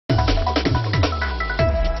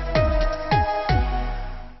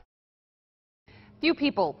Few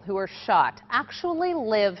people who were shot actually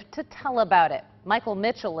live to tell about it. Michael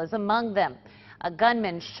Mitchell is among them. A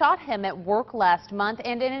gunman shot him at work last month,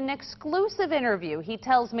 and in an exclusive interview, he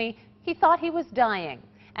tells me he thought he was dying.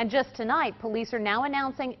 And just tonight, police are now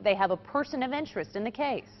announcing they have a person of interest in the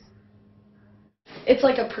case. It's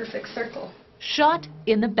like a perfect circle. Shot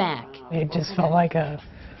in the back. It just felt like a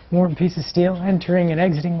warm piece of steel entering and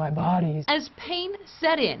exiting my body. As pain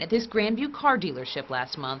set in at this Grandview car dealership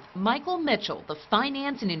last month, Michael Mitchell, the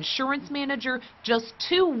finance and insurance manager, just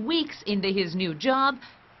 2 weeks into his new job,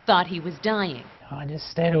 thought he was dying. I just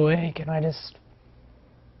stayed awake and I just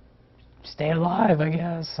stayed alive, I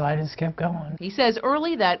guess. So I just kept going. He says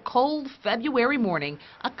early that cold February morning,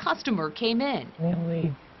 a customer came in. The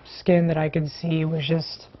only skin that I could see was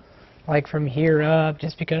just like from here up,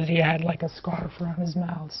 just because he had like a scarf around his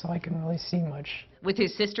mouth, so I couldn't really see much. With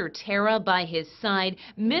his sister Tara by his side,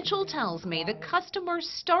 Mitchell tells me the customer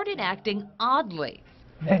started acting oddly.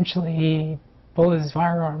 Eventually he pulled his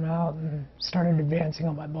firearm out and started advancing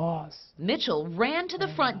on my boss. Mitchell ran to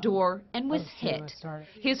the front door and was hit.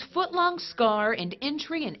 His foot-long scar and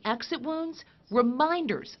entry and exit wounds,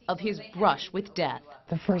 reminders of his brush with death.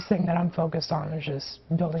 The first thing that I'm focused on is just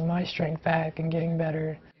building my strength back and getting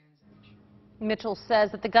better. Mitchell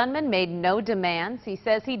says that the gunman made no demands. He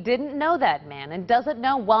says he didn't know that man and doesn't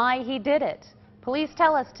know why he did it. Police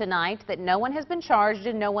tell us tonight that no one has been charged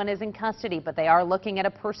and no one is in custody, but they are looking at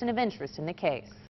a person of interest in the case.